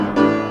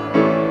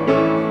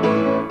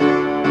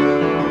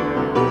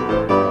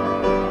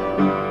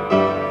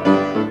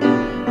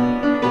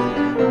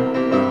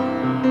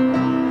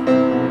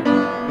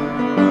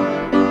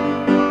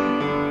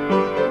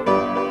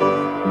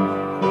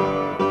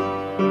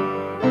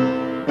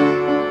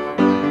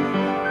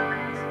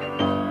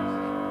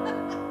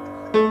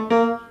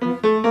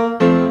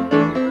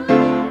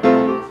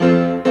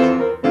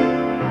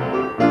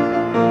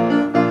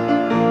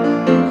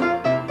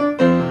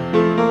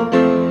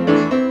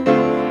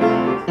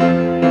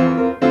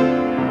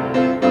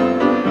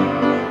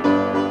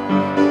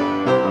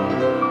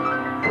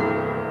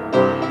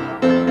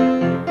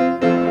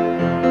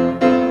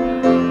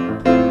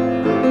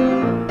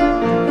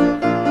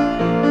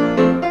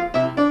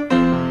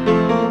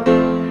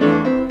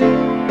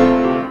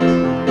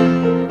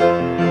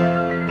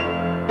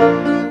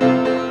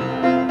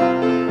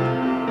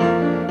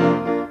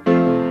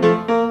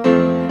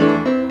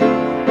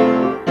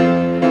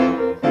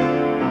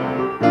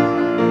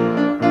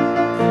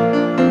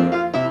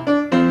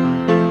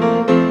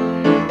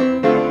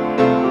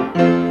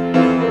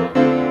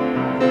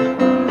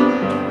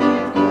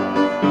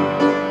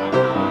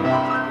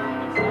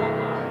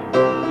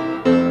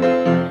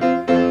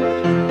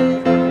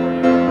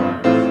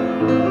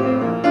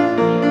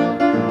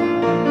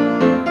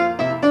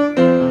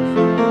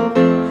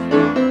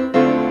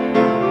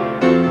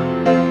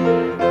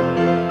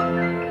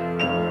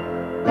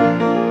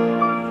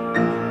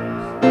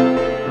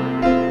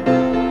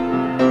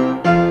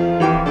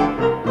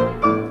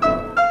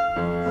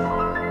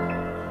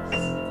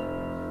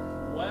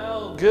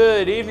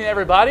Good evening,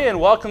 everybody, and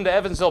welcome to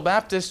Evansville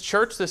Baptist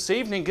Church this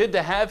evening. Good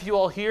to have you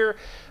all here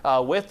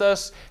with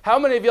us. How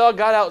many of y'all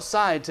got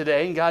outside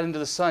today and got into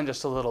the sun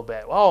just a little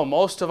bit? Oh,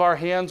 most of our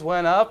hands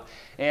went up,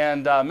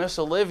 and Miss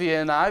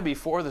Olivia and I,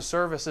 before the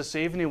service this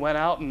evening, went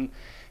out, and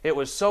it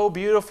was so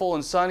beautiful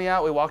and sunny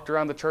out. We walked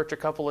around the church a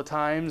couple of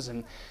times,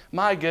 and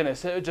my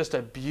goodness, it was just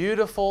a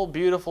beautiful,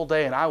 beautiful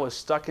day, and I was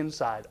stuck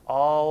inside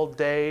all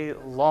day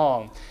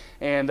long.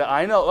 And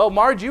I know,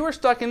 Marge, you were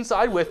stuck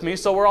inside with me,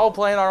 so we're all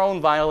playing our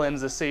own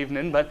violins this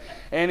evening. But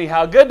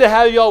anyhow, good to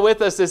have you all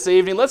with us this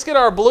evening. Let's get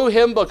our blue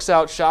hymn books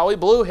out, shall we?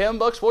 Blue hymn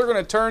books. We're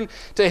going to turn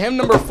to hymn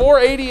number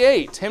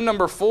 488. Hymn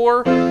number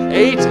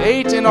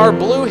 488 in our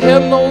blue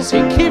hymnals.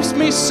 He keeps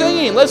me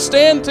singing. Let's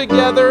stand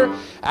together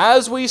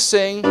as we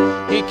sing.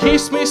 He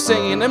keeps me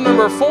singing. Hymn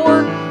number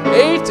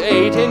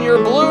 488 in your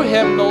blue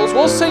hymnals.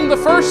 We'll sing the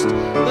first,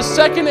 the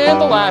second,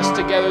 and the last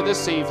together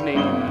this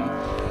evening.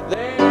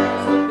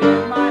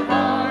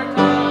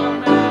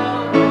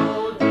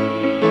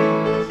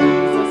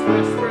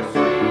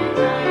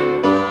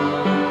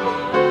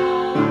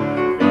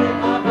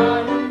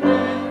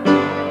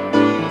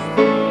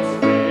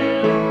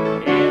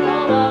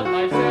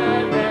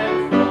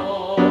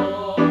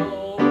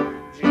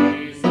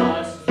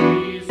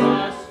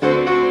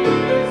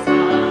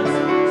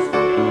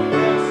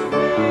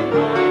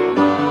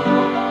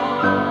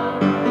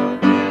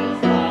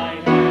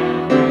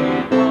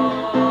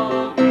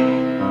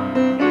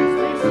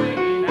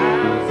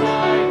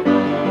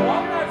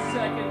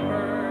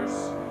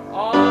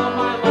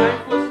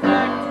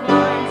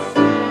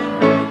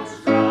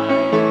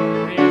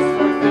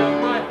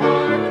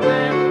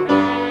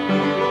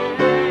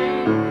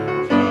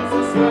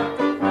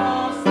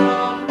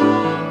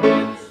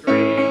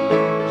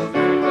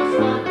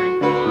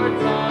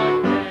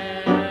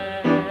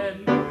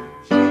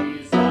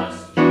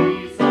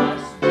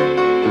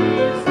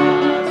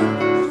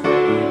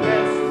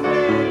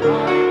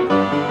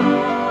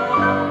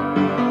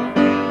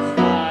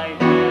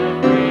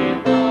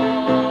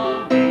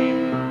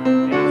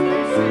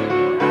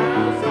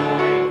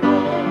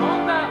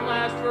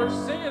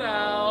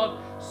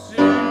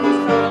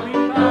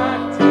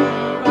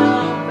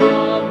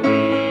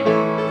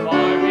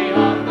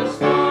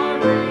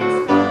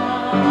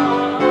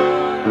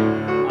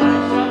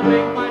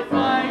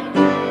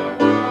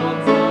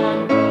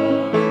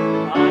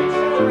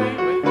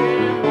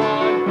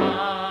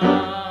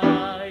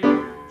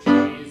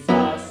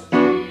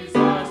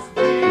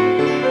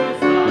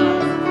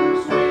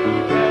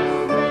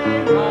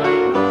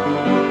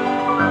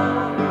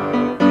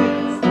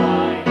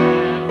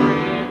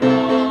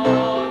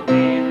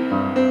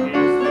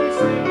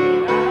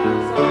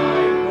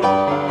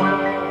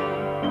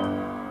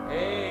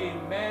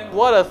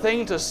 What a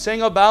thing to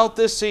sing about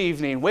this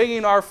evening,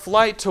 winging our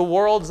flight to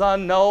worlds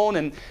unknown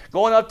and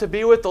going up to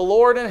be with the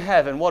Lord in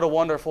heaven. What a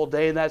wonderful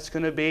day that's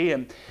going to be.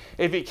 And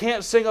if you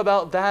can't sing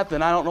about that,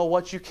 then I don't know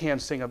what you can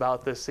sing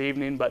about this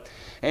evening. But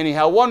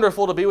anyhow,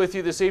 wonderful to be with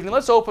you this evening.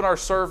 Let's open our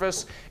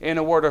service in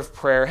a word of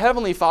prayer.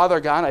 Heavenly Father,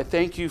 God, I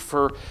thank you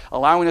for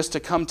allowing us to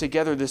come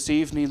together this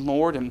evening,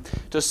 Lord, and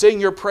to sing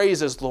your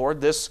praises,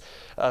 Lord. This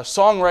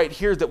song right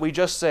here that we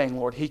just sang,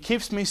 Lord, He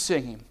keeps me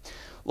singing.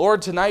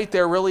 Lord, tonight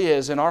there really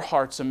is in our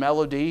hearts a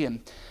melody, and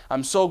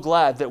I'm so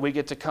glad that we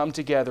get to come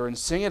together and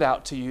sing it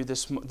out to you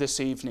this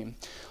evening.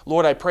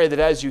 Lord, I pray that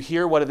as you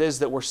hear what it is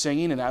that we're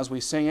singing and as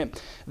we sing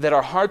it, that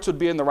our hearts would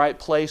be in the right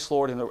place,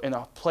 Lord, in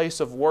a place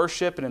of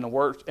worship and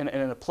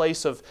in a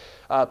place of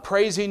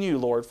praising you,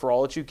 Lord, for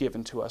all that you've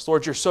given to us.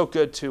 Lord, you're so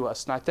good to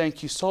us, and I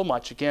thank you so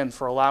much again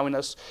for allowing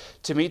us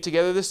to meet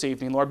together this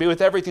evening. Lord, be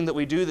with everything that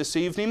we do this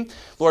evening.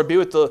 Lord, be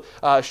with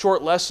the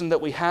short lesson that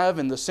we have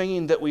and the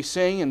singing that we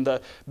sing and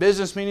the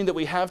business meeting that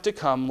we have to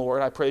come,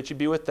 Lord. I pray that you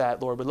be with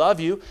that, Lord. We love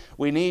you.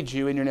 We need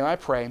you. In your name I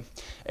pray.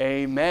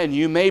 Amen.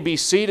 You may be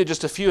seated.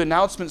 Just a few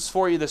announcements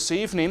for you this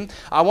evening.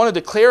 I wanted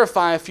to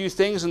clarify a few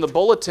things in the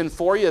bulletin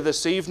for you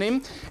this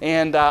evening,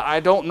 and I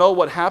don't know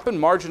what happened.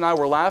 Marge and I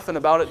were laughing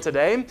about it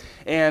today,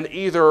 and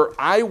either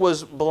I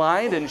was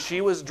blind and she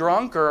was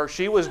drunk, or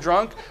she was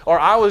drunk, or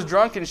I was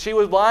drunk and she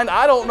was blind.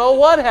 I don't know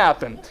what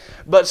happened,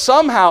 but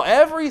somehow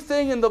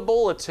everything in the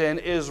bulletin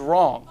is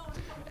wrong.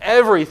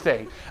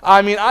 Everything.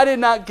 I mean, I did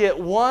not get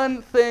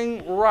one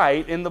thing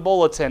right in the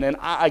bulletin, and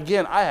I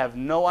have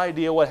no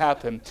idea what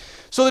happened.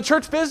 So the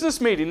church business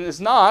meeting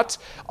is not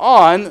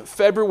on it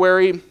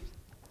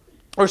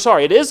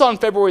is on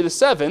February the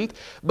 7th,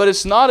 but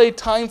it's not a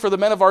time for the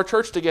men of our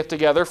church to get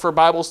together for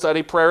Bible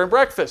study, prayer, and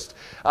breakfast.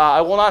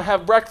 I will not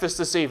have breakfast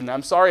this evening.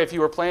 I'm sorry if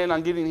you were planning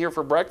on getting here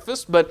for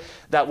breakfast, but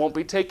that won't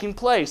be taking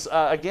place.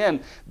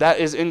 Again, that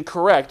is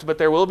incorrect, but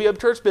there will be a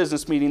church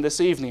business meeting this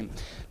evening.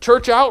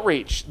 Church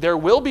outreach. There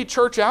will be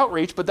church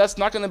outreach, but that's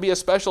not going to be a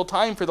special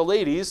time for the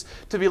ladies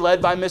to be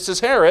led by Mrs.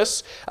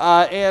 Harris,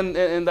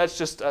 and that's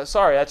just,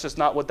 that's just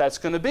not what that's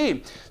going to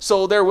be.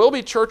 So there will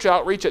be church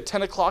outreach at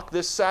 10 o'clock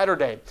this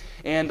Saturday,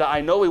 and I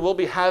know we will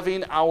be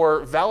having our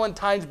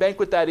Valentine's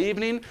banquet that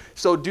evening,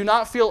 so do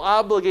not feel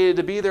obligated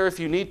to be there if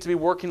you need to be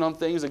working on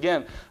things.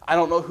 Again, I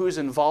don't know who's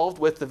involved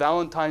with the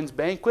Valentine's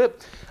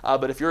banquet,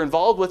 but if you're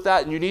involved with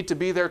that and you need to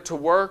be there to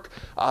work,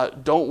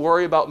 don't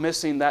worry about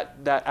missing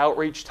that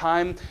outreach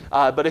time.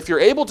 But if you're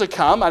able to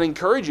come, I'd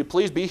encourage you,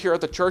 please be here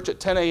at the church at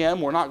 10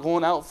 a.m. We're not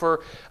going out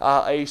for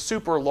a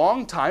super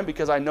long time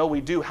because I know we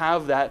do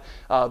have that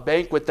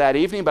banquet that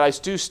evening, but I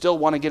do still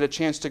want to get a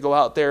chance to go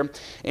out there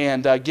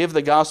and give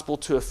the gospel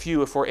to a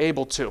few if we're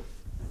able to.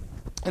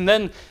 And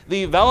then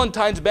the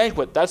Valentine's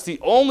banquet, that's the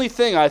only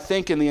thing I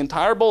think in the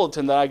entire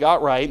bulletin that I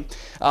got right.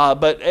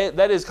 But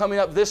that is coming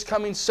up this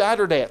coming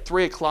Saturday at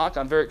 3 o'clock.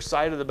 I'm very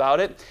excited about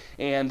it.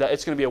 And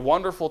it's going to be a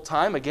wonderful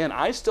time. Again,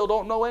 I still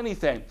don't know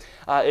anything.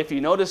 If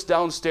you notice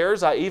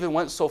downstairs, I even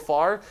went so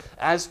far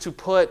as to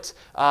put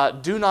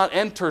do not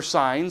enter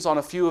signs on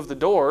a few of the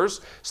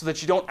doors so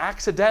that you don't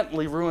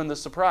accidentally ruin the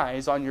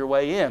surprise on your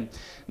way in.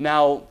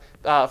 Now,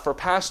 for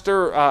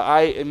Pastor,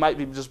 I might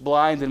be just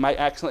blind and might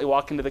accidentally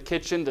walk into the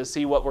kitchen to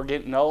see what we're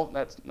getting. No,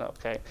 that's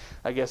okay.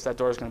 I guess that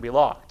door is going to be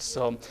locked.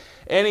 So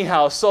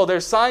anyhow, so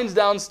there's signs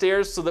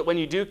downstairs so that when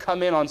you do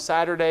come in on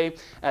Saturday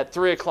at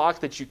 3 o'clock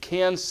that you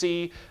can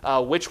see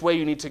which way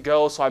you need to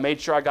go. So I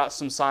made sure I got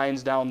some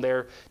signs down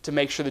there to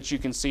make sure that you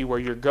can see where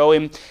you're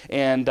going.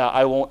 And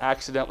I won't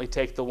accidentally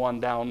take the one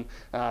down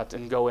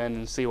and go in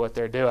and see what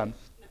they're doing.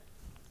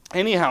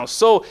 Anyhow,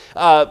 so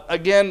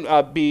again,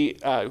 be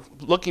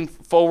looking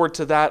forward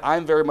to that.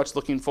 I'm very much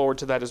looking forward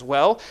to that as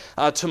well.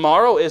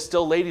 Tomorrow is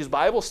still Ladies'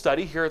 Bible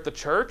Study here at the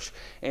church.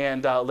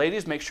 And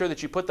ladies, make sure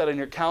that you put that in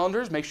your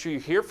calendars. Make sure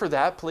you're here for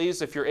that.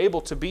 Please, if you're able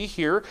to be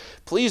here,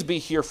 please be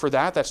here for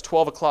that. That's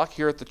 12 o'clock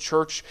here at the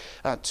church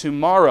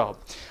tomorrow.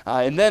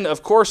 And then,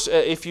 of course,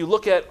 if you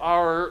look at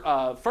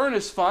our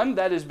furnace fund,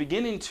 that is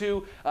beginning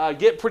to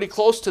get pretty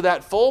close to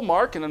that full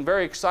mark. And I'm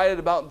very excited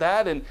about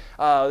that. And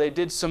they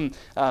did some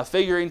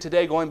figuring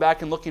today, going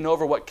back and looking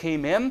over what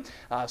came in.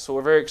 So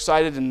we're very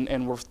excited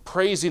and we're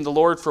praising the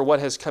Lord for what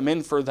has come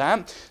in for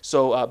that.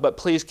 So, but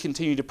please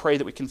continue to pray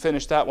that we can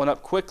finish that one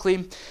up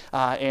quickly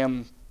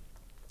and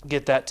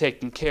get that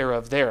taken care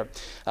of there.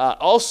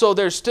 Also,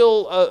 there's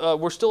still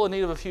we're still in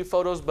need of a few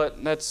photos,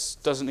 but that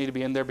doesn't need to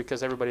be in there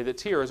because everybody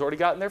that's here has already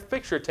gotten their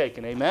picture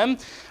taken. Amen.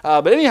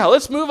 But anyhow,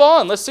 let's move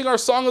on. Let's sing our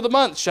song of the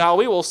month, shall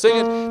we? We'll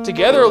sing it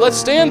together. Let's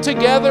stand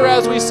together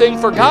as we sing,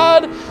 "For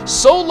God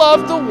so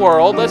loved the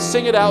world." Let's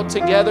sing it out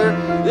together.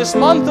 This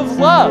month of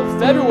love,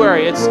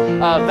 February, it's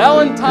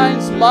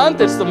Valentine's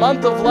month. It's the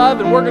month of love,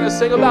 and we're going to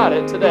sing about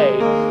it today.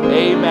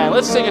 Amen.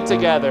 Let's sing it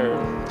together.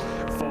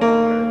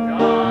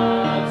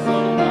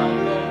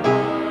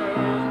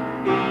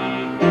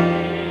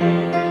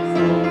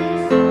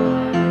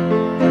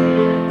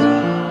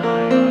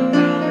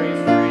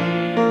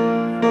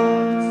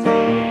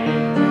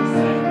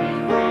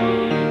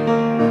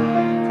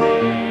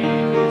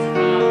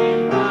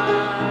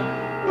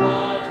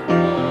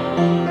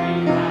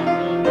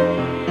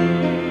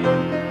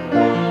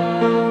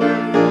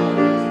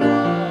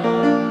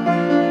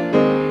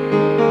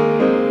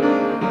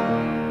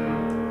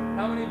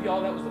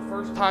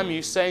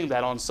 You sang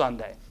that on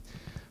Sunday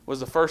was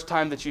the first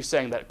time that you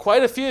sang that.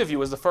 Quite a few of you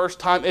was the first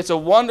time. It's a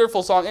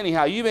wonderful song.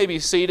 Anyhow, you may be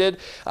seated.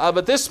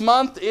 But this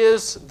month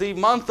is the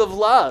month of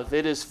love.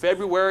 It is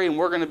February, and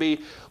we're going to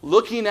be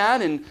looking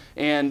at and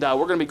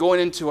we're going to be going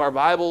into our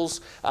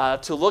Bibles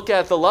to look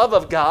at the love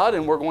of God,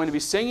 and we're going to be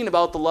singing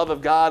about the love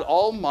of God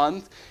all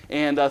month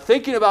and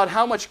thinking about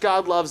how much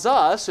God loves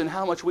us and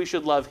how much we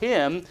should love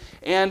Him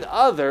and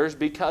others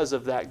because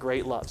of that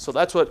great love. So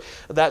that's what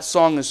that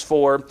song is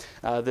for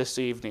this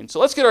evening. So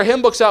let's get our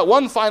hymn books out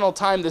one final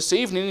time this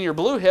evening in your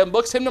blue hymn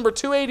books. Hymn number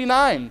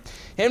 289.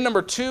 Hymn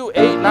number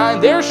 289.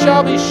 There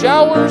shall be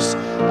showers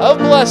of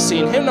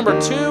blessing. Hymn number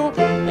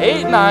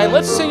 289.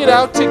 Let's sing it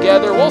out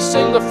together. We'll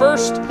sing the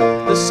first,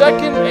 the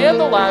second, and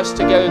the last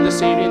together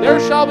this evening. There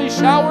shall be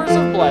showers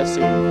of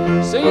blessing.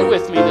 Sing it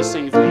with me this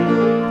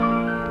evening.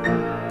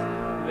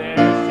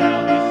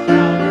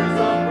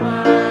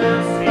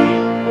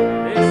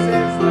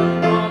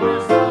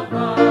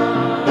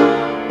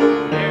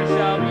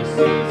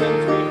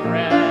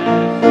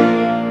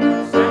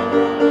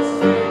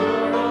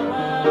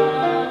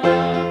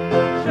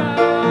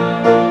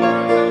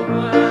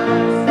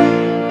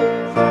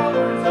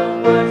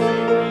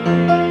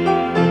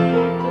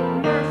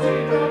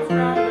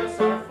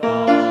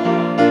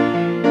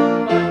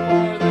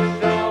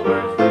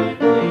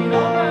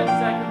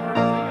 Second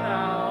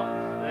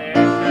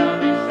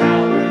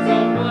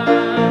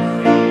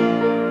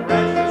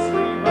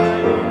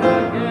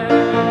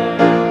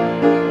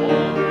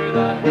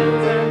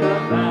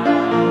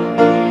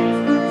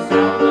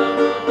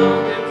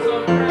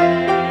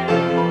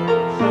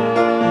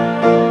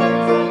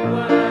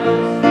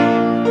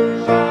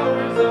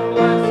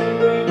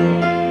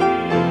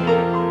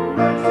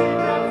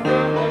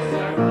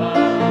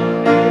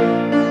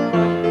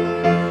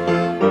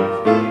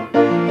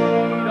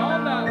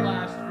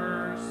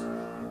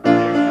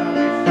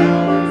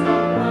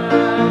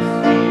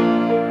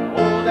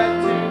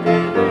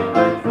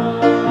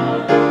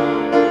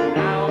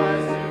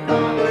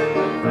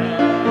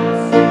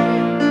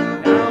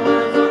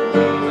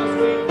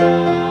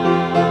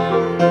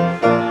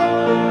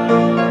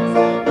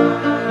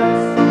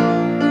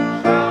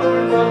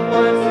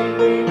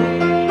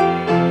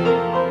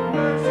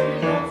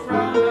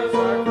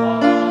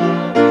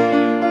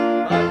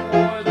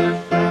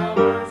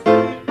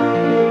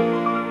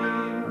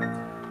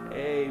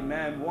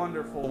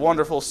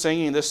wonderful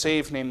singing this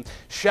evening.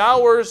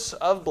 Showers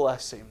of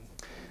blessing.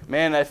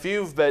 Man, if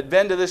you've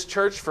been to this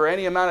church for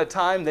any amount of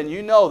time, then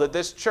you know that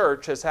this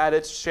church has had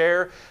its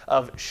share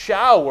of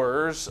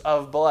showers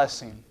of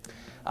blessing.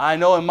 I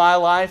know in my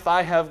life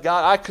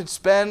I could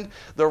spend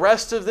the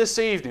rest of this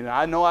evening.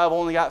 I know I've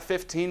only got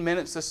 15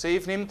 minutes this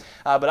evening,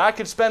 but I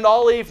could spend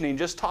all evening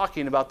just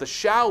talking about the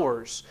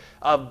showers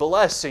of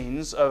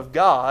blessings of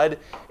God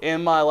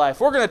in my life.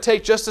 We're going to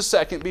take just a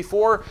second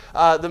before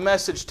the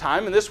message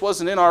time, and this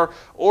wasn't in our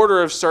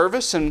order of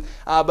service,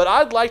 but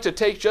I'd like to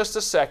take just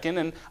a second,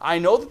 and I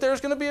know that there's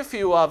going to be a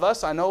few of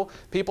us. I know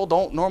people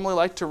don't normally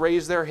like to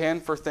raise their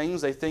hand for things.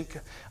 They think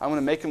I'm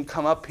going to make them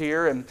come up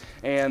here and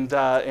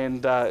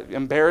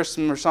embarrass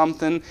them or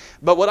something.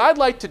 But what I'd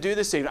like to do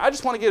this evening, I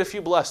just want to get a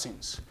few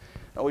blessings.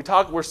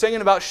 We're singing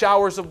about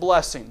showers of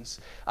blessings.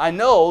 I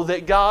know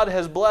that God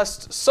has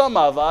blessed some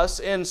of us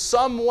in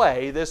some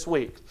way this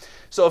week.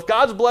 So if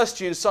God's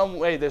blessed you in some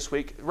way this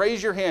week,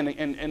 raise your hand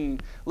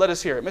and let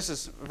us hear it.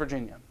 Mrs.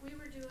 Virginia. We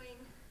were doing...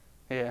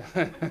 Yeah,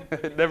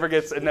 it never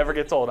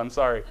gets old. I'm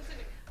sorry.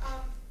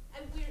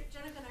 And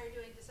Jennifer and I are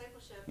doing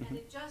discipleship, and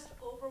it just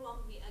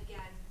overwhelmed me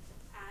again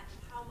at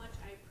how much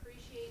I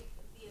appreciate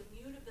the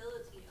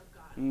immutability of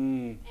God.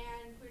 And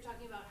we were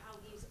talking about how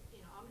He's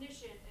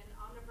omniscient and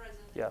omnipresent.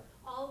 Yeah.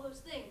 All those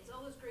things,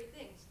 all those great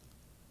things.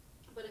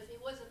 But if He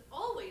wasn't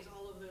always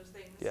all of those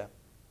things,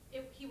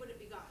 He wouldn't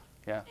be God.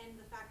 Yeah. And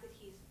the fact that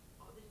He's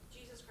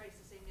Jesus Christ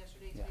the same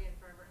yesterday, today, and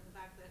forever, and the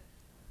fact that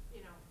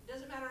it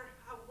doesn't matter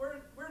how we're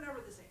never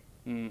the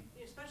same.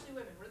 Especially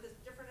women, we're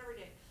different every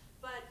day.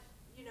 But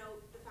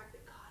the fact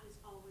that God is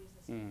always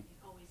the same,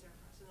 He's always there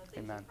for us,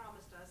 and the things He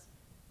promised us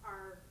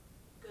are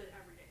good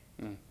every day.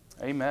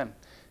 Amen.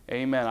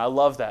 Amen. I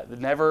love that. The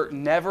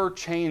never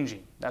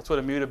changing. That's what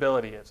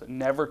immutability is.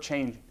 Never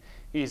changing.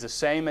 He's the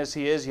same as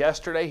He is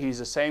yesterday. He's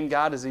the same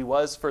God as He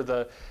was for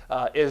the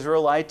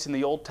Israelites in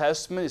the Old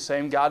Testament. The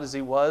same God as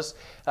He was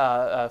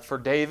for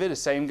David. The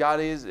same God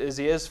as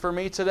He is for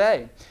me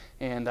today.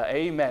 And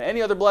amen.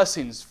 Any other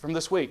blessings from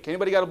this week?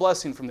 Anybody got a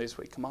blessing from this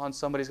week? Come on,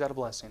 somebody's got a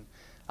blessing.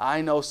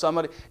 I know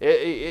somebody.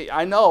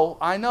 I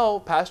know.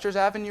 Pastor's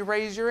having you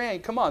raise your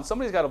hand. Come on,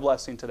 somebody's got a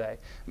blessing today.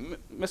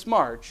 Miss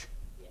Marge.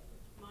 Yeah,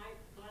 my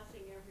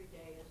blessing every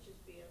day is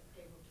just being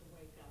able to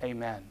wake up.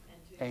 Amen. And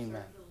to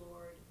Amen. serve the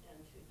Lord and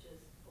to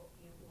just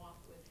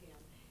walk with Him.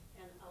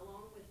 And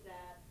along with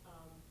that,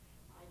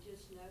 I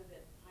just know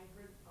that I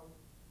heard a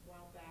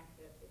while back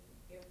that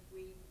if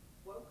we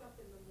woke up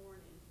in the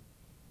morning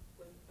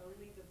with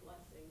only the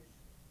blessings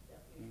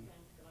that we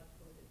thanked God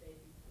for the day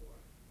before,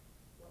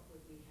 what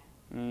would we have?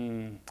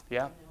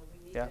 Yeah.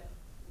 We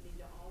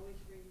need to always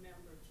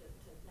remember to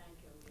thank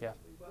Him. Yeah.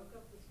 We woke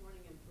up this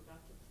morning and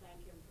forgot to thank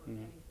Him for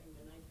anything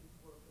the night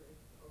before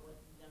or what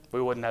He done.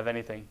 We wouldn't have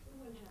anything. We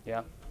wouldn't have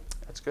Yeah.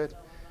 anything. That's good. So I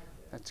like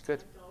to, That's good.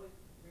 I like to always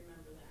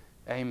remember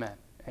that. Amen.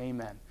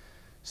 Amen.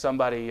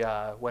 Somebody,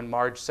 when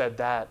Marge said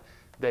that,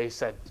 they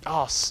said,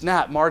 "Oh,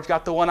 snap, Marge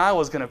got the one I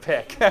was going to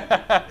pick."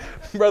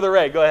 Brother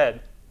Ray, go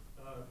ahead.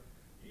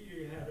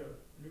 He had a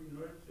new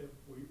nurse this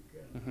week,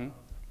 and you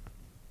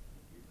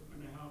come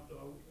in the house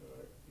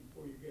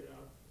before you get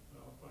out,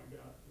 I'll find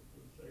out if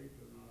you're saved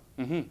or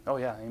not. Oh,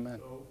 yeah, amen.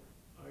 So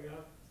I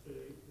asked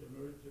the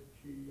nurse if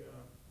she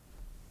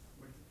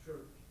went to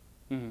church.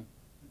 Mm-hmm.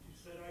 And she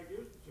said, I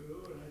used to,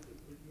 and I said,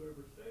 were you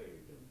ever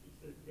saved? And she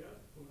said, yes,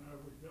 when I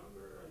was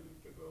younger, I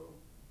used to go.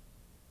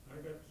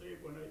 I got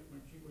saved when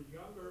she was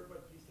younger,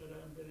 but she said, I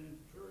haven't been in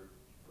church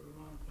for a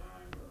long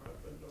time. Her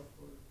husband don't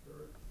go to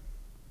church.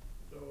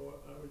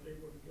 So I was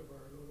able to give her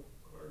a little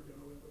card,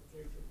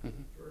 invitation to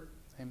the church.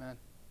 Amen.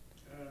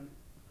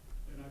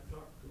 And I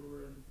talked to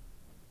her, and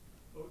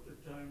most of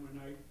the time when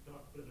I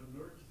talked to the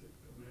nurses that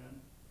come in,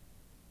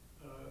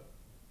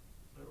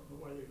 I don't know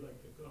why they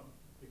like to come,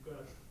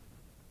 because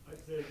I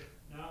said,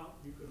 now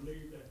you can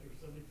leave at your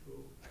Sunday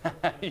school.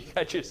 You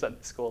got your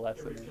Sunday school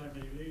lesson. Every time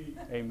they leave.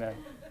 Amen.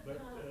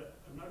 But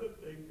another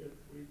thing that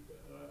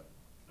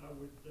I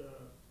was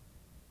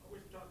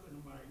talking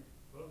to my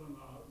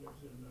brother-in-law who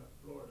lives in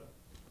Florida.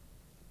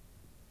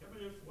 Him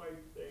and his wife,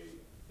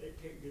 they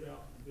can't get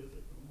out and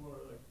visit no more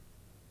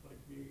like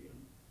me and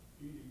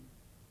Edie.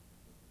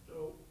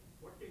 So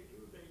what they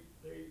do, they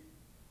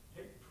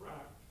take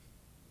tracts,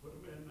 put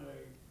them in a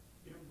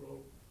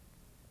envelope.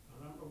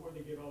 I don't know where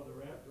they get all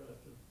their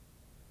addresses,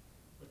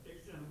 but they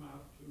send them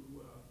out to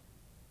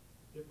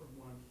different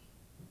ones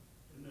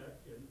in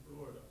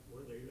Florida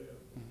where they live.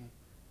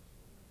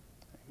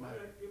 Why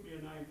that give me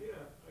an idea?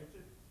 I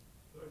said,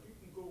 so if you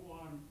can go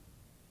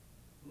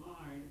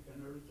online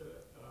and there's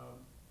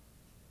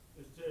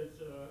it says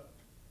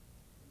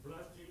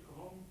blessing,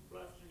 home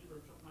blessing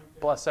or something like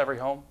that. Bless every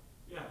home.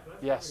 Yeah,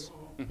 bless Yes.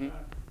 every home.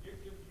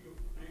 It gives you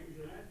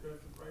names and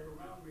addresses right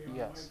around me on my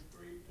Yes.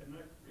 street and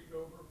next street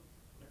over,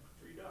 next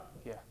street up.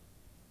 Yeah.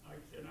 I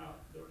sent out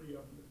 30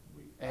 of them this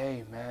week.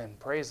 Amen.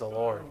 Praise the So I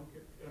Lord. don't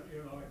get,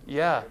 I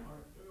Yeah. pray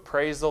mark too.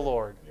 Praise the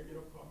Lord. Maybe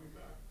they'll call me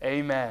back.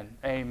 Amen.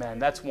 Amen.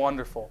 That's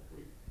wonderful. This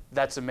week.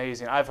 That's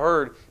amazing. I've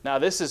heard, now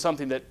this is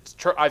something that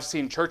I've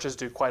seen churches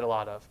do quite a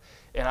lot of,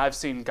 And I've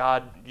seen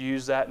God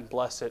use that and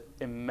bless it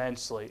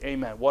immensely.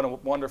 Amen. What a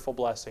wonderful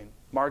blessing.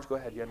 Marge, go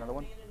ahead. You had another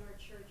one? We had a man in our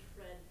church,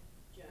 Fred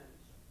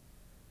Jones,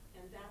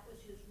 and that was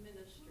his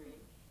ministry.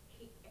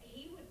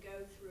 He would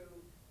go through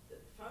the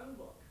phone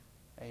book,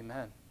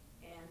 Amen.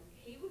 and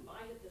he would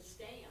buy the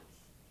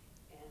stamps,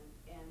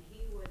 and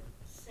he would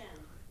send,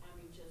 I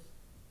mean, just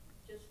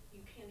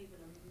you can't even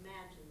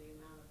imagine the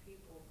amount of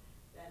people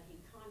that he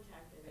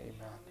contacted and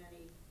how Amen.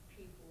 many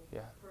people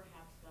Yeah.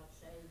 perhaps got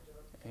saved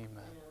or,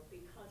 Amen.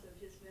 because of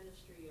his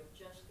ministry of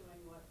just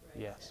doing what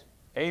Ray Yes.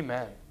 said.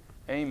 Amen.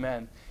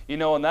 Amen. You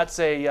know, and that's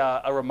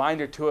a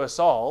reminder to us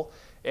all.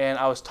 And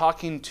I was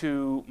talking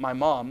to my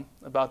mom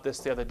about this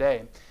the other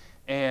day.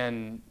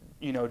 And,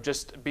 you know,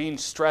 just being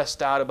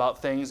stressed out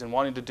about things and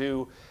wanting to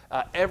do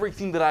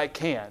everything that I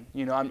can.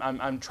 You know,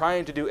 I'm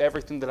trying to do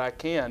everything that I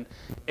can.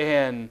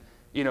 And,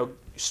 you know,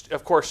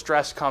 of course,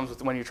 stress comes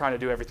with when you're trying to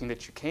do everything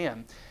that you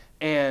can.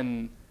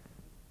 And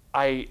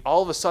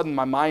all of a sudden,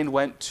 my mind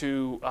went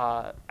to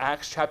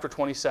Acts chapter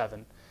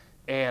 27.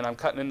 And I'm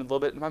cutting in a little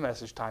bit in my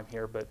message time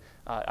here, but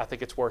I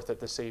think it's worth it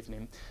this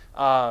evening.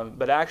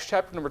 But Acts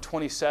chapter number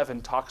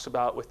 27 talks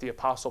about with the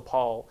Apostle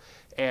Paul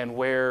and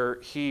where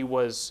he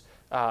was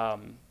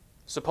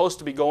supposed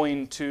to be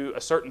going to a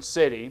certain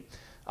city,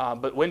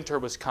 but winter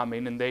was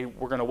coming, and they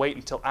were going to wait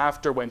until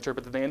after winter,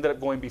 but then they ended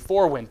up going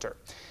before winter.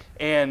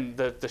 And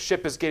the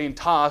ship is getting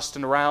tossed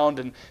and around,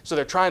 and so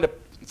they're trying to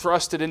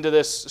thrust it into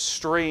this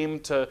stream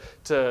to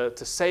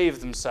save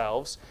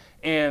themselves.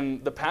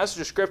 And the passage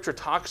of Scripture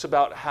talks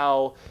about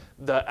how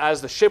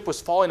as the ship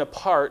was falling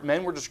apart,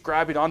 men were just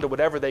grabbing onto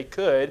whatever they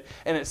could,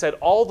 and it said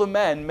all the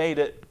men made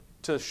it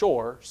to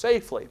shore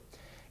safely.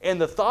 And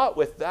the thought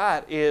with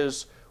that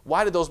is,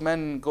 why did those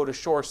men go to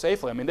shore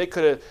safely? I mean, they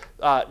could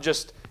have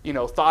just, you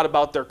know, thought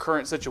about their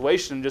current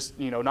situation and just,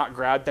 you know, not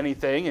grabbed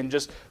anything and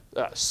just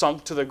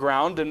sunk to the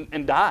ground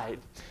and died.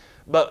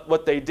 But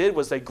what they did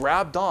was they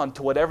grabbed on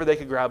to whatever they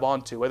could grab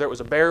onto, whether it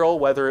was a barrel,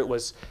 whether it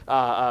was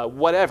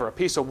whatever, a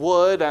piece of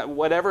wood,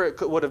 whatever it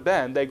would have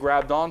been, they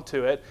grabbed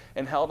onto it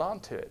and held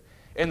onto it.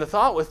 And the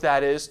thought with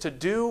that is to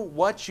do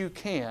what you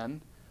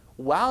can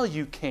while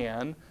you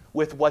can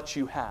with what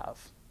you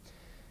have.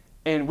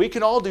 And we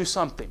can all do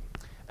something.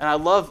 And I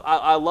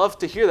love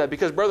to hear that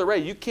because, Brother Ray,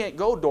 you can't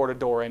go door to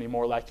door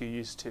anymore like you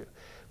used to.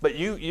 But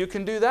you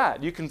can do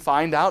that. You can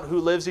find out who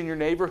lives in your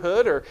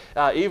neighborhood, or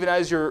even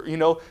as you're, you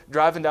know,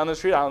 driving down the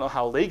street. I don't know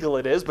how legal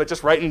it is, but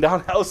just writing down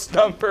house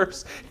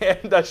numbers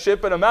and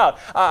shipping them out.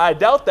 I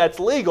doubt that's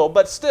legal,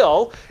 but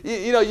still,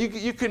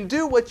 you can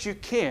do what you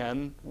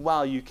can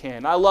while you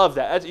can. I love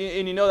that,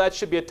 and you know that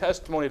should be a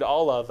testimony to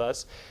all of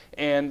us.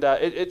 And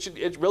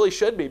it really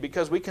should be,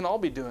 because we can all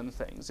be doing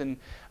things. And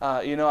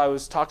I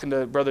was talking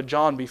to Brother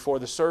John before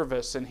the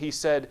service, and he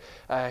said,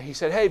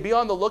 "Hey, be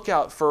on the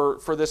lookout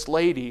for this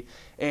lady,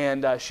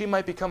 and she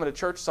might be coming to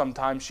church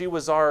sometime. She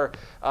was our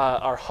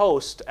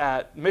host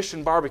at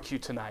Mission Barbecue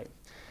tonight."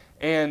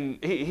 And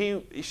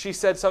she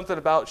said something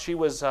about she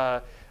was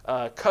a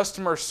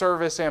customer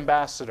service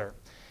ambassador,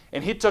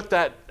 and he took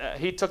that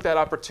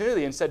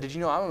opportunity and said, "Did you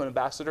know I'm an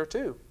ambassador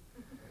too?"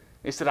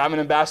 He said, "I'm an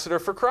ambassador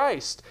for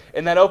Christ."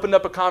 And that opened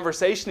up a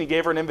conversation. He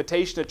gave her an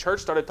invitation to church,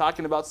 started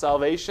talking about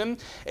salvation.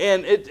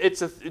 And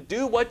it's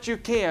do what you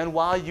can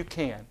while you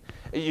can.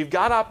 You've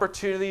got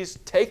opportunities.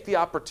 Take the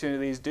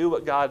opportunities. Do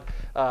what God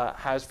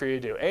has for you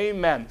to do.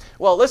 Amen.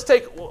 Well, let's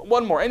take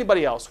one more.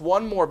 Anybody else?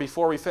 One more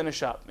before we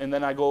finish up. And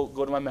then I go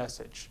to my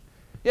message.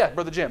 Yeah,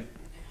 Brother Jim.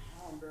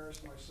 I'll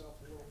embarrass myself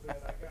a little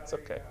bit. I got It's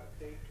okay. a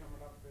date coming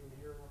up in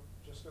here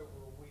just over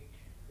a week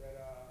that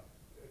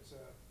it's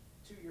a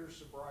 2-year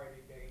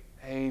sobriety date.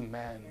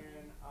 Amen.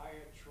 And I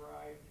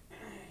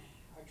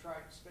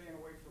tried staying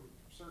away from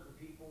certain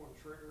people and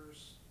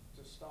triggers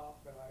to stop,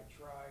 and I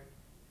tried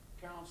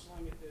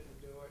counseling, it didn't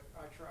do it.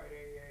 I tried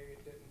AA,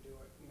 it didn't do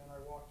it. And then I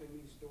walked in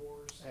these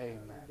doors and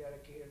Amen.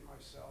 rededicated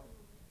myself.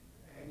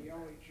 And the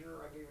only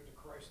cure, I gave it to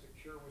Christ, the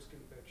cure was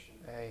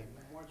conviction. Amen.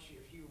 And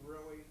if you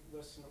really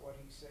listen to what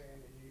he's saying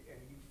and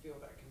you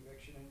feel that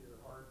conviction in your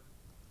heart,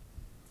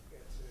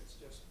 it's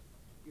just,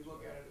 you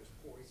look at it as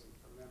poison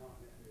from then on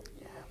in.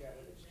 You look at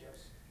it as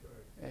just,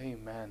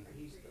 Amen.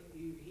 he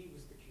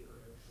was the cure.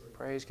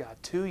 Praise God.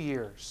 2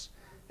 years.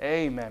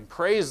 Amen.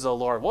 Praise the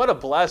Lord. What a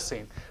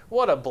blessing.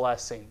 What a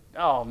blessing.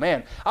 Oh,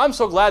 man. I'm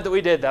so glad that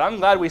we did that. I'm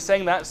glad we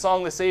sang that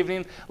song this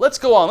evening. Let's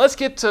go on. Let's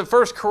get to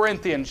 1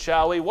 Corinthians,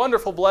 shall we?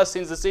 Wonderful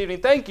blessings this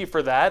evening. Thank you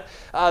for that.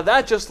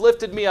 That just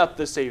lifted me up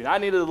this evening. I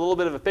needed a little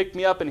bit of a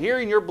pick-me-up, and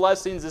hearing your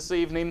blessings this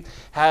evening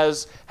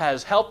has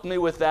helped me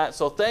with that.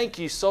 So thank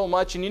you so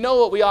much. And you know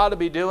what we ought to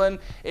be doing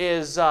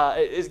is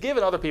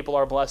giving other people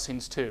our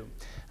blessings too.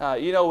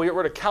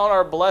 We're to count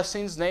our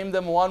blessings, name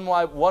them one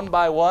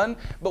by one,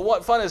 but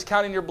what fun is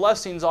counting your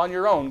blessings on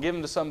your own? Give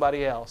them to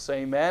somebody else.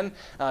 Amen.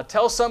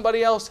 Tell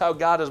somebody else how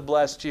God has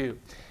blessed you.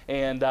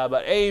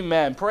 But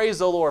amen. Praise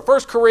the Lord.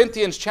 1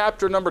 Corinthians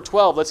chapter number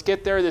 12. Let's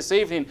get there this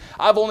evening.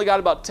 I've only got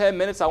about 10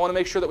 minutes. I want to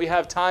make sure that we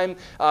have time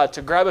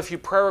to grab a few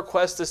prayer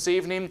requests this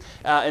evening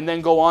and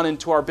then go on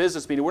into our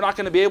business meeting. We're not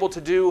going to be able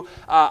to do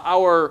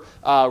our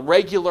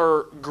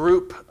regular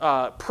group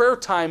prayer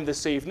time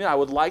this evening. I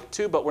would like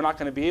to, but we're not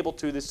going to be able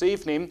to this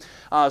evening.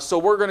 So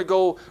we're going to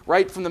go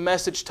right from the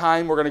message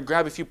time. We're going to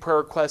grab a few prayer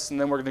requests and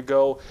then we're going to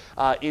go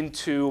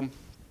into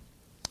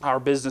our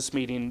business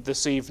meeting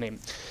this evening.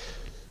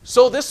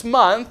 So this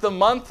month, the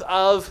month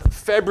of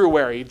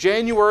February,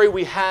 January,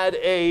 we had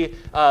a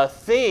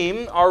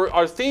theme.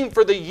 Our theme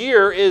for the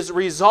year is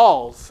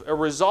resolve,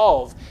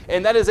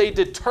 and that is a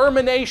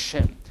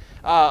determination.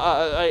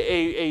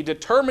 A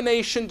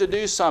determination to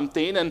do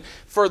something. And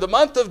for the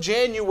month of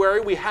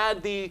January, we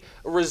had the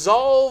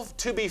resolve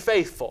to be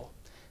faithful.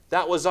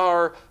 That was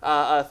our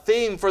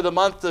theme for the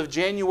month of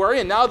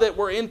January. And now that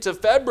we're into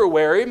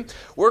February,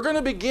 we're going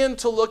to begin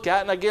to look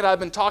at, and again,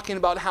 I've been talking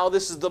about how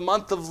this is the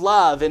month of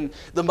love and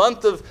the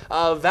month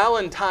of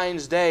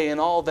Valentine's Day and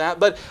all that.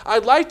 But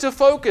I'd like to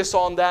focus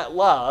on that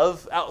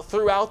love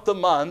throughout the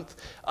month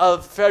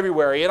of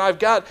February. And I've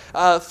got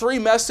 3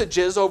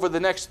 messages over the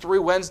next 3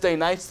 Wednesday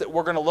nights that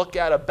we're going to look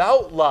at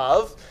about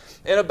love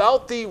and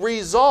about the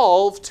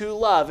resolve to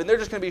love. And they're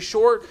just going to be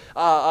short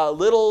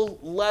little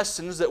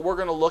lessons that we're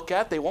going to look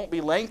at. They won't be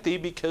lengthy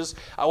because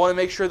I want to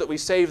make sure that we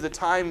save the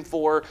time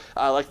for,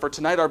 like for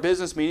tonight, our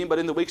business meeting, but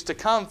in the weeks to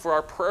come for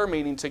our prayer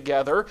meeting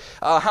together.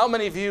 How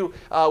many of you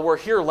were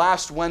here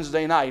last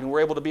Wednesday night and were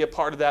able to be a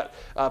part of that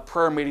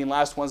prayer meeting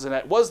last Wednesday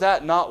night? Was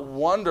that not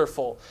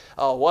wonderful?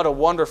 What a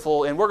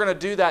wonderful, and we're going to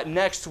do that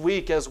next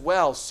week as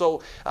well.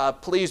 So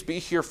please be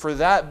here for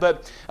that.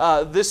 But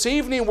this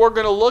evening we're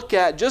going to look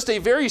at just a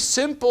very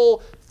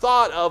simple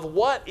thought of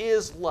what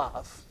is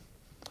love.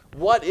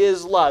 What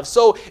is love?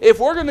 So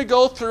if we're going to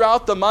go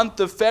throughout the month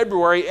of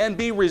February and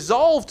be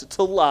resolved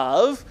to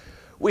love,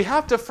 we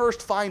have to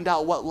first find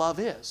out what love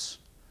is.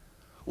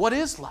 What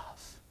is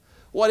love?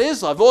 What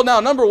is love? Well,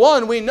 now, number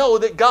one, we know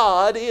that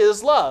God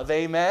is love.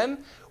 Amen?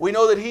 We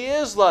know that He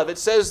is love. It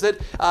says that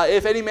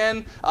if any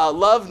man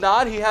love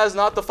not, he has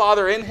not the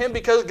Father in him,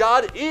 because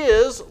God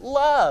is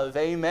love.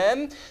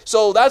 Amen?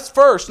 So that's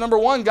first. Number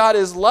one, God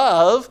is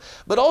love.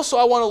 But also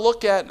I want to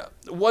look at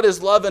what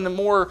is love in a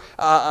more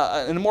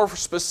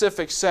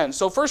specific sense.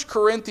 So 1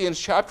 Corinthians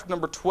chapter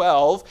number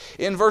 12,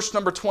 in verse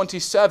number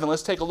 27,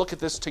 let's take a look at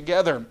this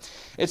together.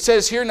 It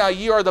says here, "Now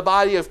ye are the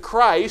body of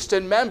Christ,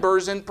 and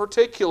members in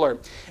particular.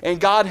 And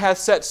God hath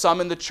set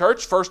some in the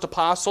church, first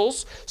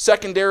apostles,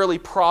 secondarily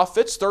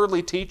prophets,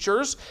 thirdly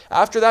teachers,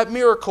 after that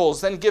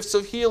miracles, then gifts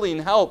of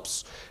healing,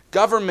 helps,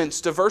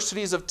 governments,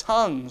 diversities of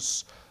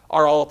tongues.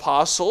 Are all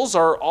apostles?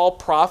 Are all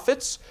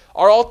prophets?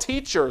 Are all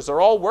teachers?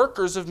 Are all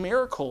workers of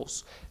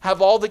miracles?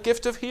 Have all the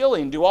gift of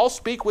healing? Do all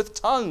speak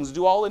with tongues?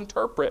 Do all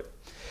interpret?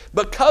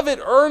 But covet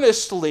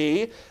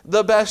earnestly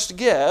the best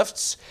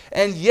gifts,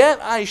 and yet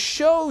I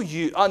show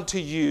you unto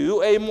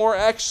you a more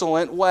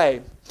excellent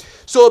way."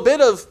 So a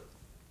bit of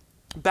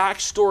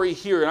backstory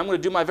here, and I'm going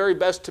to do my very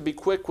best to be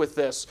quick with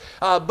this.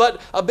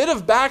 But a bit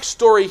of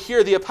backstory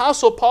here. The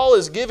Apostle Paul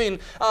is giving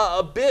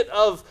a bit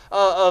of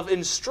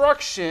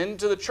instruction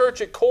to the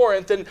church at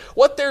Corinth, and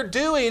what they're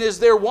doing is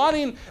they're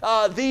wanting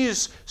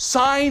these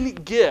sign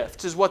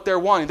gifts is what they're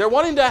wanting. They're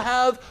wanting to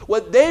have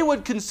what they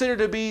would consider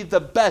to be the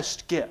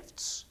best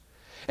gifts.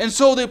 And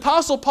so the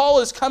Apostle Paul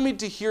is coming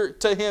to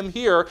him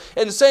here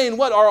and saying,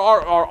 what, are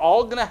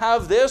all going to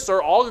have this,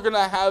 or all going to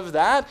have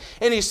that?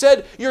 And he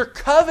said, you're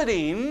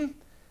coveting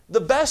the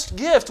best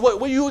gift,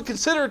 what you would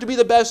consider to be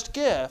the best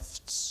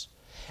gifts.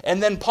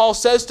 And then Paul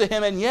says to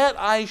him, "And yet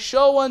I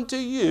show unto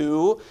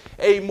you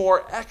a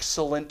more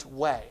excellent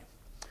way."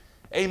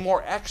 A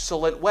more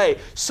excellent way.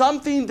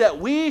 Something that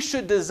we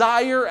should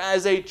desire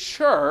as a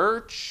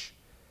church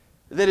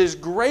that is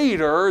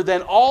greater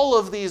than all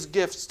of these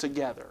gifts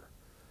together.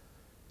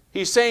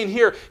 He's saying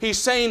here,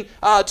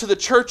 to the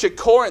church at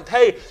Corinth,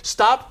 hey,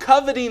 stop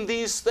coveting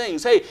these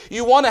things. Hey,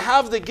 you want to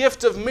have the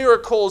gift of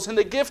miracles and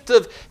the gift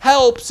of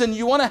helps, and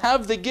you want to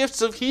have the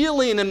gifts of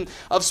healing and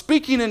of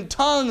speaking in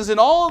tongues and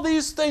all of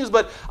these things,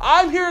 but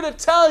I'm here to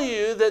tell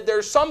you that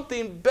there's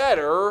something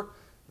better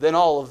than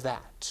all of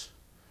that.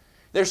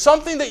 There's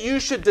something that you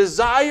should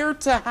desire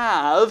to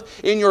have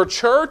in your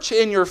church,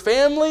 in your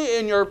family,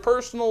 in your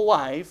personal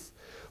life,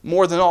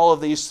 more than all of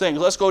these things.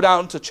 Let's go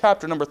down to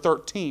chapter number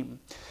 13.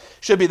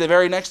 Should be the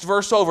very next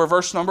verse over,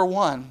 verse number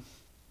 1.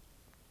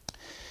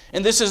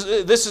 And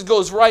this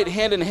goes right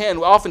hand in hand.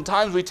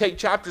 Oftentimes we take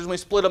chapters and we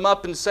split them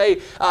up and say,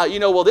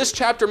 well, this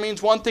chapter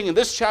means one thing and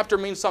this chapter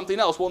means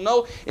something else. Well,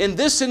 no, in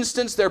this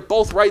instance, they're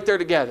both right there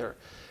together.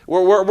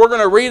 We're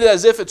going to read it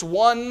as if it's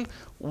one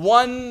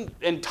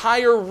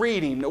entire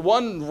reading,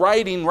 one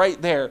writing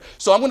right there.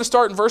 So I'm going to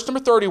start in verse number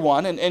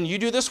 31, and you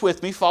do this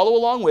with me. Follow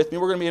along with me.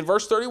 We're going to be in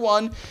verse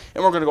 31,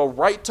 and we're going to go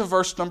right to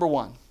verse number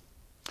 1.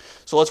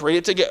 So let's read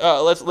it together.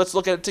 Let's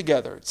look at it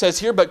together. It says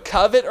here, "But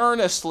covet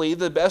earnestly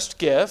the best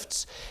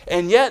gifts,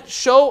 and yet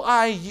show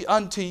I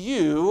unto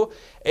you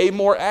a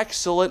more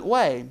excellent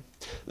way.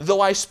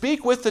 though I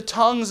speak with the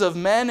tongues of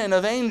men and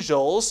of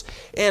angels,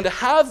 and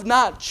have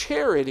not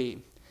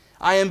charity,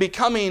 I am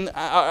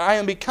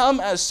become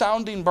as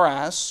sounding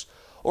brass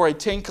or a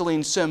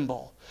tinkling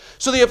cymbal.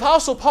 So the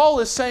Apostle Paul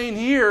is saying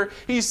here,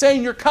 he's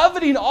saying you're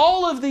coveting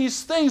all of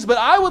these things, but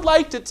I would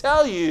like to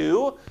tell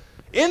you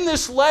in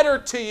this letter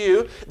to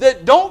you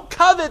that don't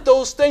covet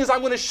those things.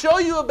 I'm going to show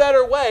you a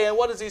better way. And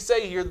what does he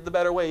say here that the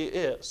better way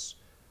is?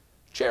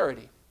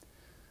 Charity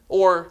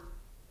or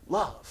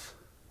love.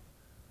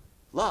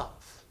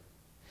 Love.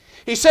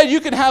 He said you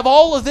can have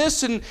all of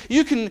this and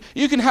you can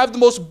have the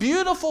most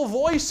beautiful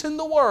voice in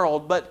the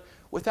world, but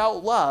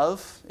without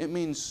love, it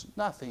means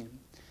nothing.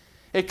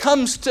 It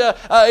comes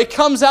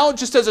out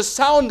just as a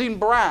sounding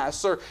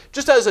brass or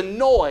just as a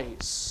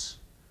noise.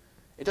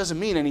 It doesn't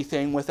mean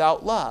anything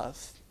without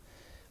love.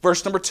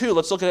 Verse number 2,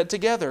 let's look at it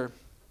together.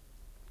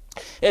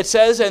 It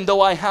says, and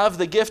though I have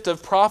the gift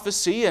of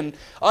prophecy and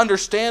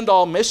understand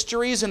all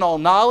mysteries and all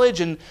knowledge,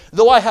 and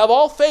though I have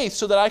all faith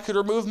so that I could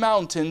remove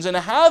mountains, and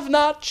have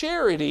not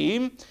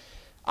charity,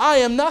 I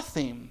am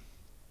nothing.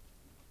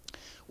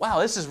 Wow,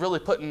 this is really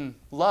putting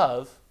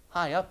love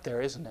high up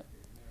there, isn't it?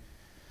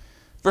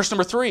 Verse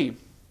number 3.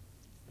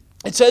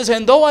 It says,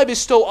 and though I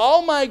bestow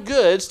all my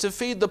goods to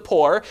feed the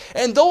poor,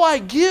 and though I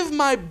give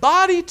my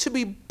body to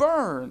be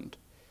burned,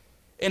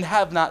 and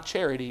have not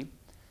charity,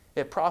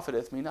 it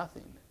profiteth me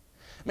nothing.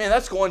 Man,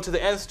 that's going to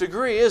the nth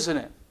degree, isn't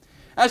it?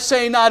 That's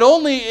saying not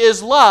only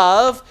is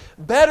love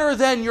better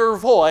than your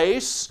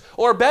voice,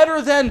 or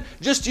better than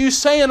just you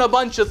saying a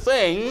bunch of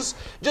things,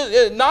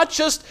 not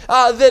just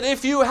that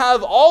if you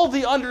have all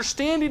the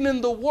understanding in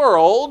the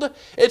world,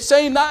 it's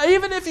saying not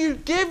even if you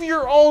give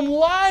your own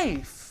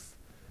life,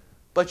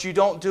 but you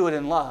don't do it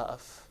in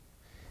love,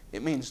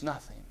 it means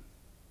nothing.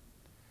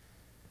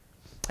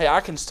 Hey,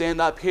 I can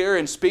stand up here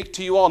and speak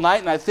to you all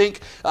night, and I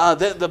think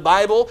that the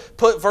Bible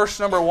put verse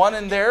number 1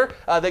 in there,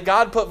 that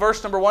God put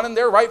verse number 1 in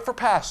there right for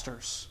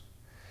pastors.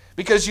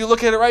 Because you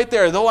look at it right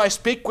there, though I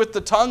speak with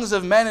the tongues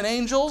of men and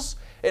angels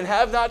and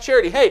have not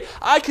charity. Hey,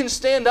 I can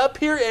stand up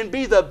here and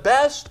be the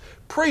best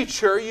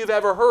preacher you've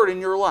ever heard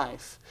in your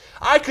life.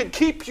 I could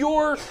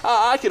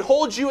I could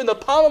hold you in the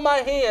palm of my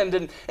hand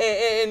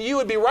and you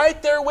would be right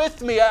there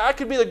with me. I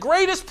could be the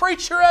greatest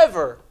preacher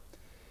ever.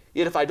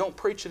 Yet if I don't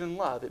preach it in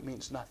love, it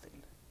means nothing.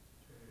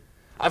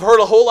 I've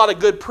heard a whole lot of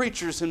good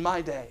preachers in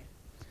my day.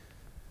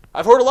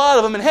 I've heard a lot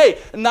of them, and hey,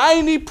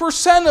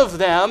 90% of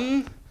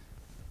them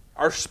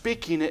are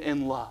speaking it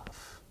in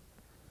love.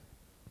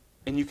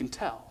 And you can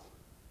tell.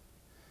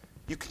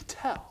 You can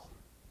tell.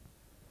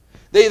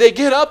 They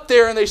get up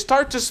there and they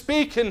start to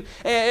speak, and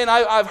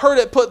I've heard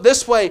it put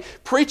this way,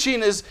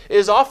 preaching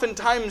is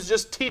oftentimes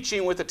just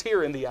teaching with a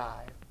tear in the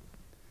eye.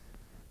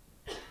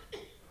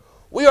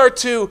 We are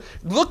to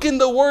look in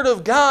the Word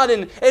of God,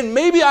 and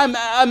maybe I'm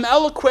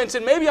eloquent,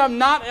 and maybe I'm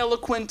not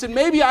eloquent, and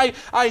maybe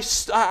I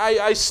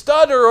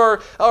stutter,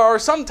 or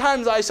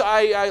sometimes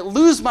I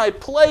lose my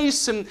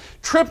place and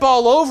trip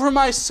all over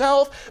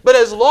myself. But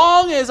as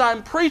long as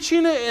I'm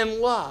preaching it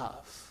in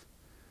love,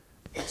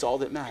 that's all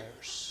that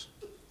matters.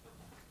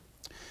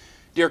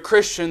 Dear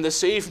Christian,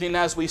 this evening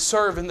as we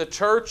serve in the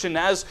church and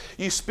as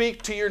you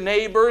speak to your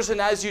neighbors and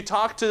as you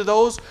talk to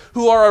those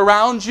who are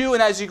around you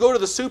and as you go to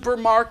the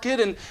supermarket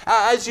and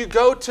as you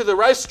go to the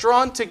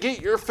restaurant to get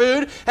your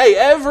food, hey,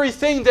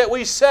 everything that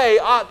we say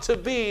ought to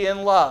be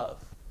in love.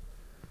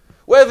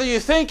 Whether you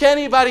think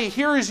anybody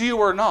hears you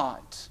or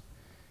not,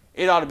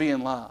 it ought to be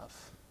in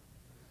love.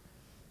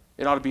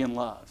 It ought to be in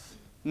love,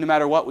 no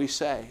matter what we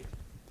say.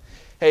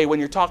 Hey, when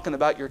you're talking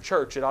about your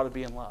church, it ought to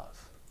be in love.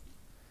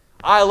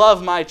 I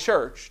love my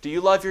church. Do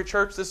you love your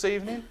church this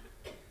evening?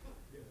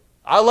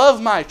 I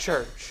love my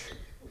church.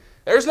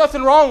 There's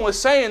nothing wrong with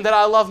saying that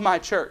I love my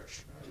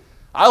church.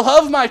 I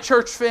love my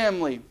church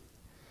family.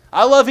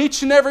 I love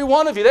each and every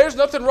one of you. There's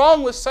nothing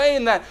wrong with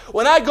saying that.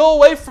 When I go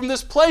away from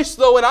this place,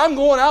 though, and I'm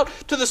going out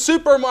to the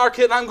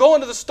supermarket, and I'm going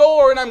to the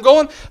store, and I'm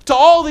going to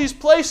all these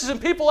places, and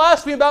people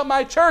ask me about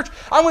my church,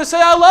 I'm going to say,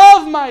 I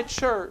love my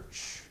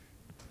church.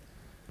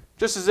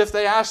 Just as if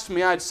they asked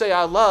me, I'd say,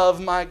 I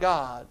love my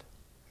God.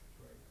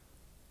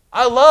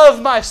 I love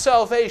my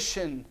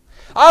salvation.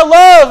 I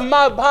love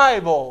my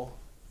Bible.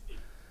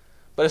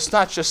 But it's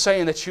not just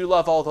saying that you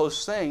love all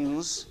those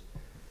things.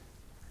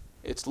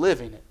 It's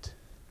living it.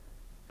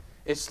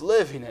 It's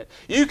living it.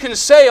 You can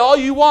say all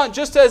you want,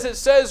 just as it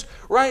says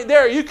right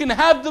there. You can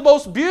have the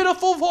most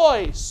beautiful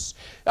voice.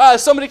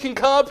 Somebody can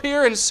come up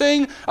here and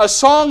sing a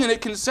song and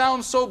it can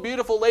sound so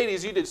beautiful.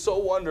 Ladies, you did so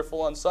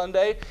wonderful on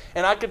Sunday.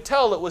 And I could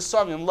tell it was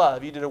sung in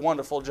love. You did a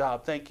wonderful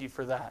job. Thank you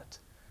for that.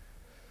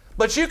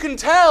 But you can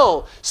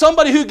tell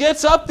somebody who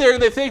gets up there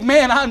and they think,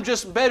 man, I'm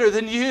just better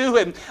than you,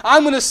 and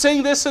I'm going to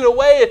sing this in a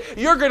way, and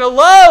you're going to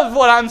love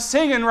what I'm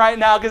singing right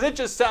now because it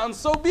just sounds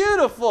so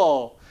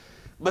beautiful.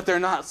 But they're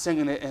not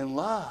singing it in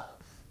love.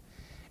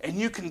 And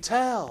you can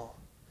tell.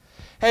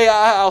 Hey,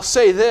 I'll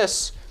say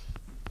this.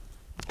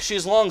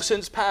 She's long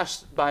since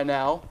passed by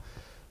now.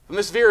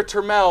 Miss Vera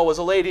Termel was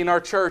a lady in our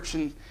church,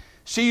 and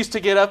she used to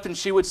get up and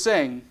she would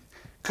sing.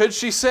 Could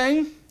she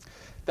sing?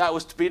 That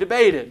was to be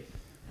debated.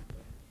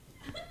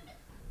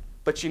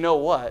 But you know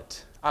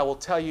what? I will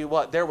tell you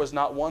what, there was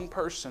not one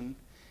person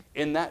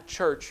in that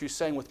church who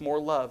sang with more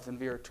love than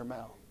Vera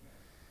Termel.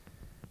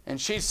 And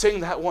she'd sing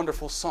that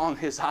wonderful song,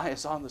 His Eye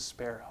is on the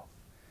Sparrow.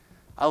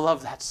 I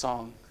love that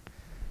song.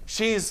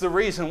 She's the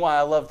reason why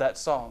I love that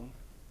song.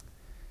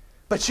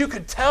 But you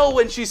could tell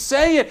when she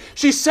sang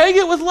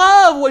it with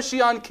love. Was she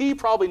on key?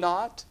 Probably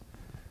not.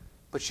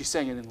 But she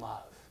sang it in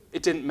love.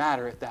 It didn't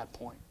matter at that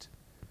point.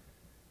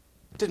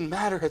 It didn't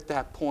matter at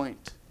that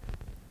point.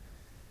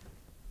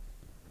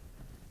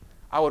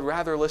 I would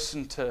rather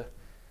listen to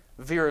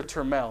Vera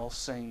Termel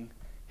sing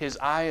His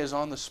Eye is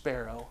on the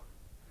Sparrow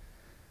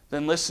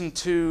than listen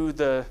to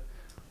the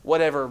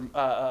whatever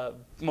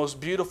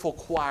most beautiful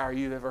choir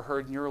you've ever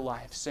heard in your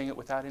life sing it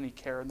without any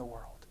care in the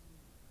world.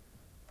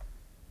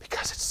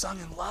 Because it's sung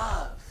in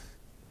love.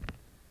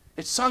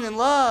 It's sung in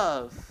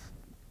love.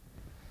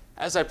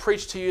 As I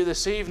preach to you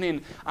this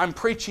evening, I'm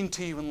preaching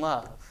to you in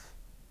love.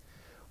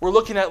 We're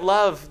looking at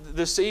love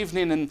this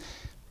evening, and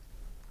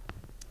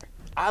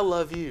I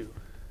love you.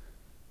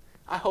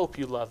 I hope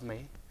you love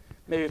me.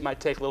 Maybe it might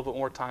take a little bit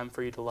more time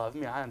for you to love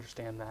me. I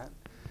understand that.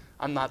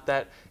 I'm not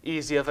that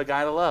easy of a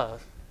guy to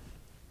love.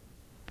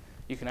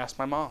 You can ask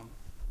my mom.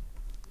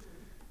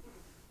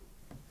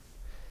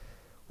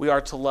 We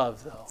are to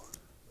love, though.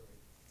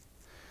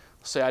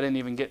 Say I didn't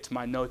even get to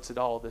my notes at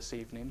all this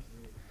evening.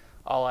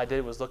 All I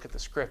did was look at the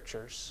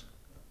scriptures.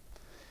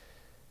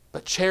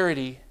 But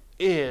charity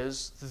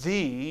is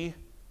the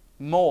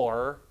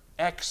more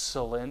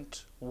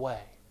excellent way.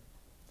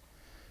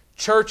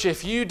 Church,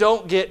 if you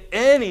don't get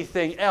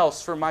anything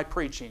else from my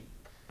preaching,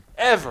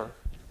 ever,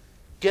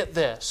 get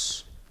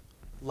this.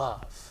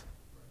 Love.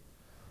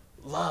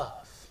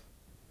 Love.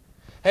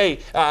 Hey,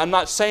 I'm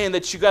not saying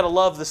that you got to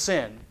love the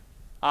sin.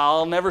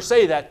 I'll never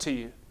say that to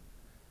you.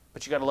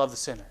 But you got to love the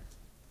sinner.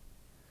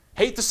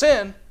 Hate the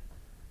sin.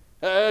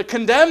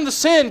 Condemn the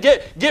sin.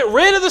 Get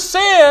rid of the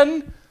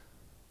sin.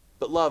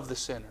 But love the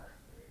sinner.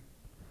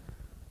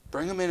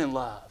 Bring them in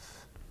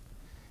love.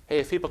 Hey,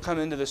 if people come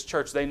into this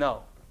church, they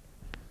know.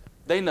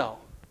 They know.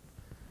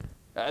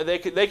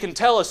 They can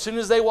tell as soon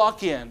as they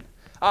walk in.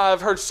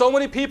 I've heard so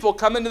many people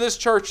come into this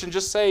church and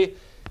just say,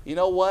 you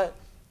know what?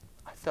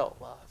 I felt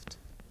loved.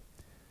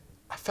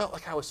 I felt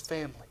like I was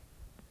family.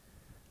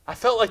 I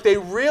felt like they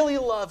really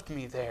loved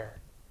me there.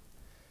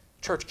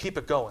 Church, keep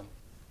it going.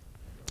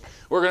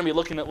 We're going to be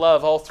looking at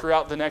love all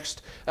throughout the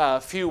next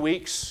few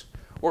weeks.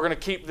 We're going to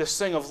keep this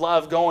thing of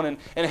love going.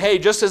 And hey,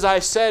 just as I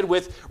said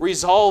with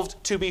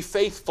resolved to be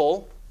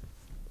faithful,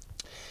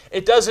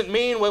 it doesn't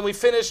mean when we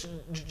finish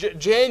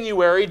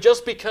January,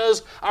 just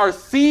because our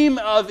theme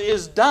of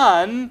is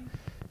done,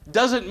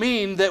 doesn't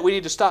mean that we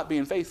need to stop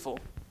being faithful.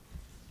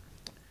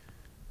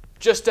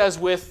 Just as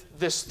with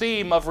this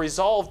theme of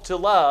resolved to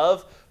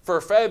love for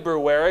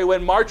February,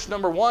 when March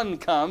number 1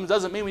 comes,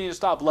 doesn't mean we need to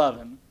stop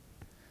loving.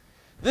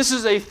 This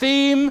is a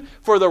theme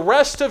for the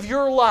rest of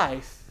your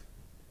life.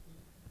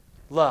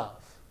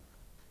 Love.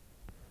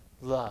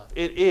 Love.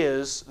 It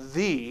is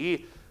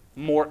the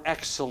more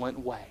excellent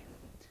way.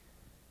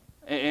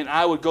 And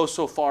I would go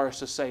so far as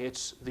to say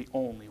it's the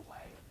only way.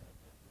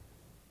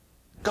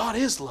 God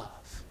is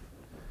love.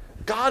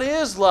 God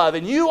is love,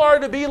 and you are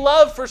to be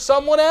love for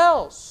someone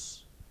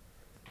else.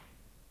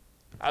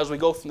 As we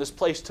go from this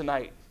place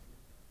tonight,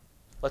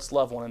 let's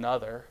love one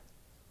another,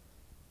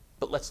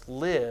 but let's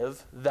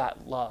live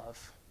that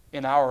love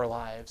in our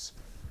lives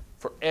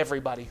for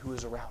everybody who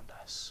is around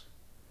us.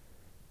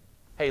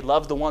 Hey,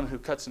 love the one who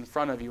cuts in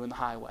front of you in the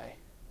highway.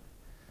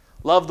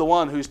 Love the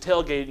one who's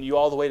tailgating you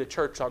all the way to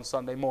church on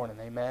Sunday morning,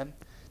 amen?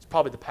 It's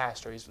probably the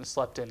pastor. He's been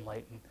slept in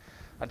late, and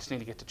I just need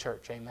to get to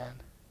church, amen?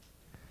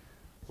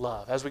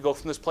 Love. As we go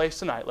from this place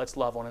tonight, let's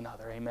love one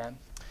another, amen?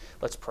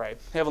 Let's pray.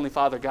 Heavenly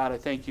Father, God, I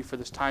thank you for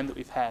this time that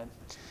we've had.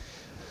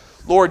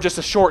 Lord, just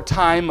a short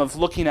time of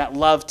looking at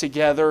love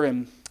together.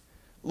 And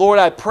Lord,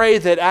 I pray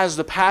that as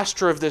the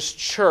pastor of this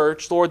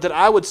church, Lord, that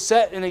I would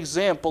set an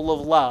example of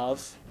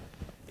love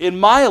in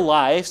my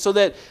life so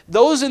that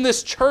those in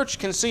this church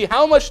can see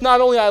how much not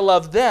only I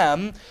love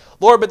them,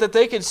 Lord, but that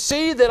they could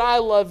see that I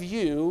love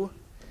you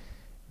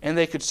and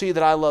they could see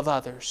that I love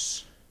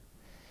others.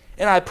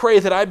 And I pray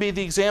that I be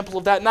the example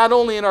of that, not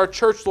only in our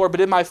church, Lord,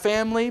 but in my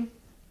family.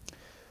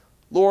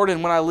 Lord,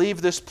 and when I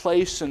leave this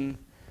place and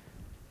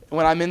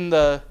when I'm in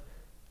the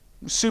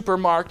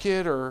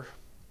supermarket or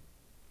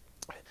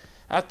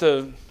at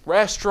the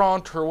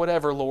restaurant or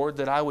whatever, Lord,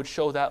 that I would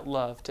show that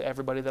love to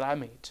everybody that I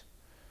meet.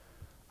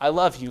 I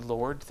love you,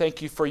 Lord.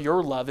 Thank you for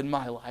your love in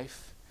my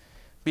life.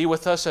 Be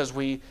with us as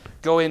we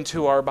go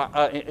into our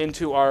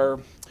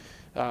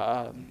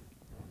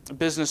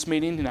business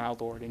meeting now,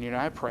 Lord. And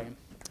I pray.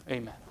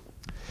 Amen.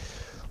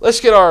 Let's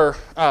get our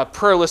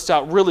prayer list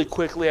out really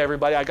quickly,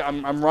 everybody.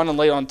 I'm running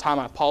late on time.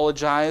 I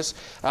apologize.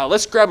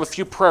 Let's grab a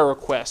few prayer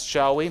requests,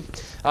 shall we?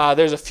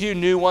 There's a few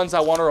new ones I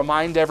want to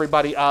remind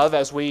everybody of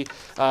as we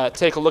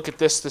take a look at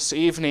this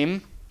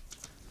evening.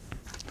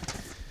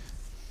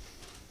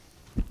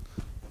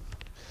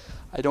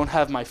 I don't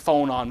have my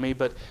phone on me,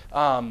 but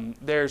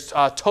there's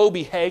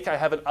Toby Hake. I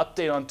have an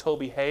update on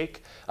Toby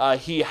Hake.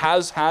 He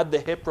has had the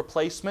hip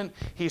replacement.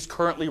 He's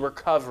currently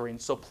recovering,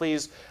 so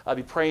please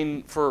be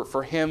praying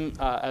for him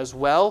as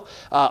well.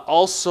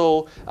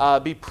 Also,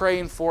 be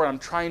praying for, I'm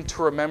trying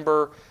to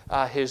remember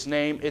his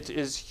name. It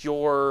is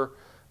your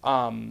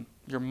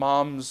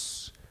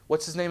mom's,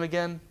 what's his name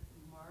again?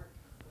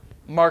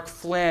 Mark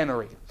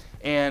Flannery.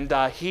 And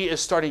he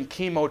is starting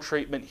chemo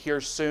treatment here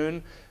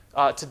soon.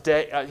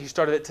 Today, he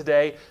started it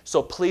today,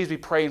 so please be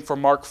praying for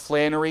Mark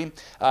Flannery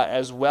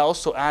as well.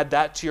 So add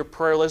that to your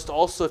prayer list.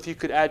 Also, if you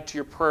could add to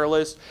your prayer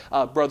list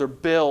Brother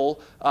Bill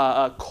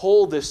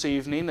Cole this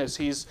evening, as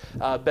he's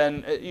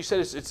been. You said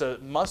it's a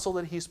muscle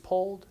that he's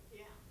pulled.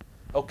 Yeah.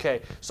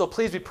 Okay, so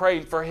please be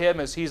praying for him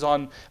as he's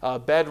on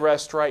bed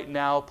rest right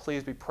now.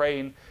 Please be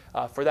praying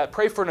for that.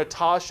 Pray for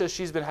Natasha.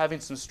 She's been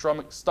having some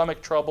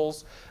stomach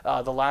troubles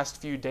the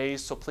last few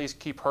days, so please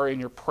keep her in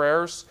your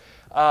prayers.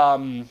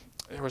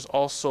 There was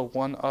also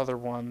one other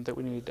one that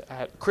we needed to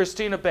add.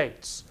 Christina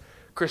Bates.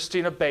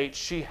 Christina Bates,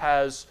 she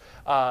has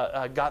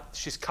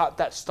she's caught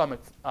that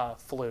stomach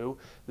flu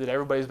that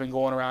everybody's been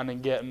going around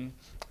and getting.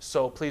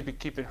 So please be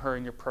keeping her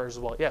in your prayers as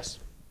well. Yes.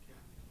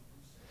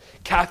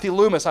 Kathy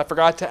Loomis, I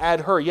forgot to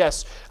add her.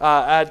 Yes,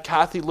 add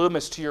Kathy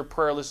Loomis to your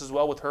prayer list as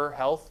well with her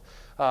health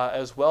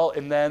as well.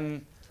 And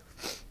then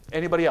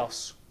anybody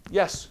else?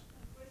 Yes.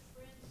 My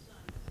grandson,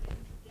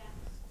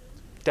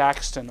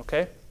 Daxton, Daxton,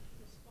 okay.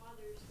 his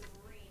father's the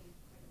Marine,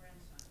 my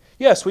grandson.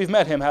 Yes, we've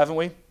met him, haven't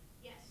we?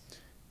 Yes.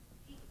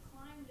 He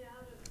climbed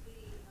out of the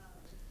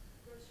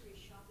grocery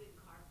shopping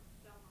cart,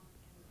 fell on,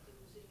 and it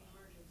was an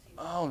emergency.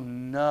 Oh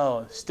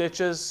no,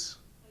 stitches.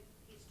 Like,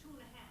 he's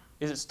 2.5.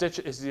 Is it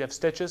stitches? Does he have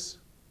stitches?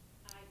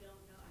 I don't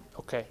know. I haven't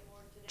Okay, seen more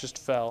today. just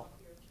fell.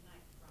 Here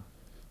tonight,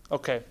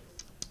 probably. Okay,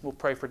 we'll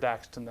pray for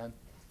Daxton then.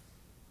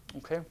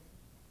 Okay.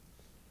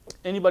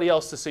 Anybody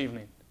else this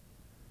evening?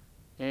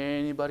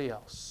 Anybody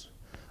else?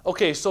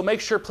 Okay, so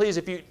make sure, please,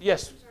 if you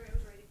yes. I'm sorry, I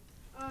was writing.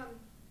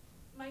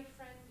 My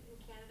friend in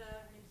Canada,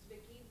 her name's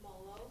Vicky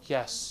Molo.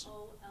 Yes.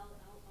 Mollo.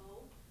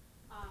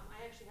 I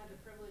actually had the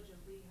privilege of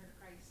leading her to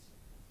Christ,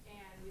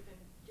 and we've been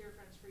dear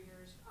friends for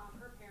years.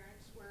 Her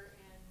parents were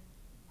in,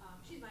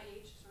 she's my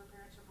age, so her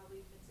parents were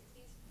probably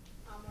mid-60s.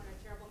 Were in a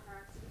terrible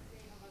car accident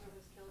today. Her mother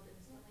was killed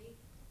instantly,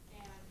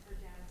 and her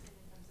dad's in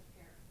intensive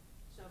care.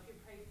 So if you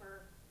pray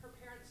for, her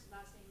parents'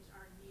 last names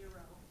are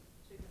Nero,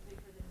 so you can pray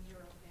for the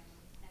Nero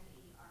family, Nero,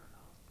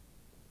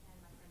 and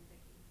my friend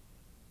Vicky.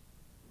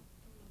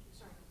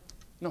 Sorry.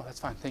 No, that's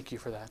fine. Thank you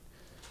for that.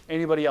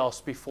 Anybody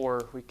else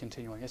before we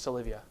continue on? Yes,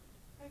 Olivia.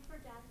 Pray for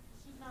Dad,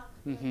 because he's not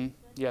Mm-hmm. good.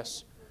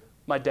 Yes.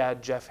 My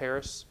dad, Jeff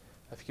Harris.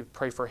 If you could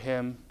pray for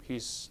him,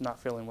 he's not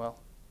feeling well.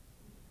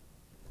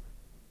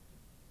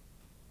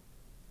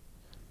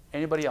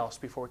 Anybody else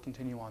before we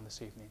continue on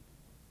this evening?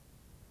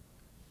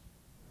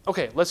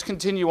 Okay, let's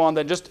continue on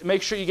then. Just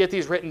make sure you get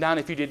these written down.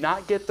 If you did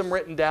not get them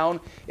written down,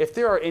 if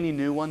there are any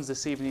new ones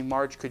this evening,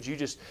 Marge, could you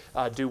just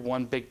do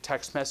one big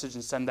text message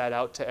and send that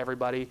out to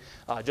everybody,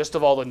 just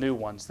of all the new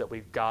ones that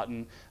we've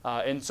gotten.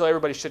 And so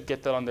everybody should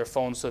get that on their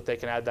phone so that they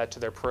can add that to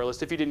their prayer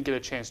list. If you didn't get a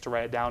chance to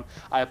write it down,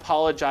 I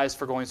apologize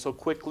for going so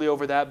quickly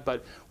over that,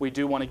 but we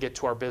do want to get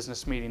to our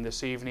business meeting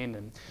this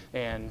evening,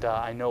 and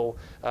I know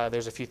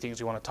there's a few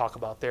things we want to talk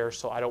about there,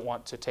 so I don't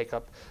want to take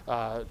up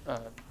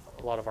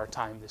a lot of our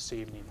time this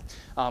evening.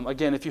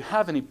 Again, if you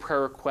have any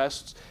prayer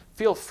requests,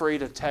 feel free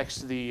to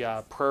text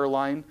the prayer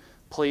line,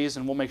 please,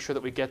 and we'll make sure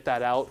that we get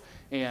that out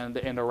and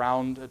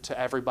around to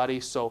everybody.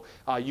 So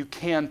you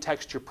can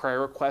text your prayer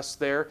requests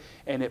there,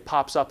 and it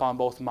pops up on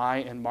both my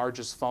and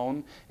Marge's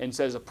phone and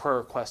says a prayer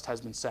request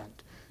has been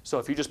sent. So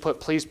if you just put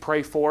 "please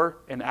pray for"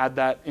 and add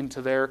that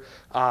into there,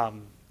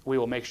 we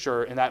will make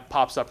sure, and that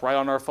pops up right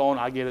on our phone.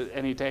 I get it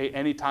any day,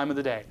 any time of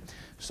the day.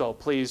 So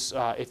please,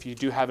 if you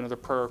do have another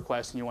prayer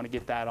request and you want to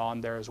get that on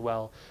there as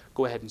well,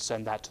 go ahead and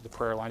send that to the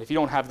prayer line. If you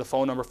don't have the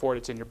phone number for it,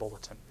 it's in your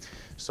bulletin.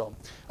 So,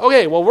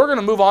 okay, well, we're going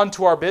to move on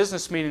to our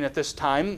business meeting at this time.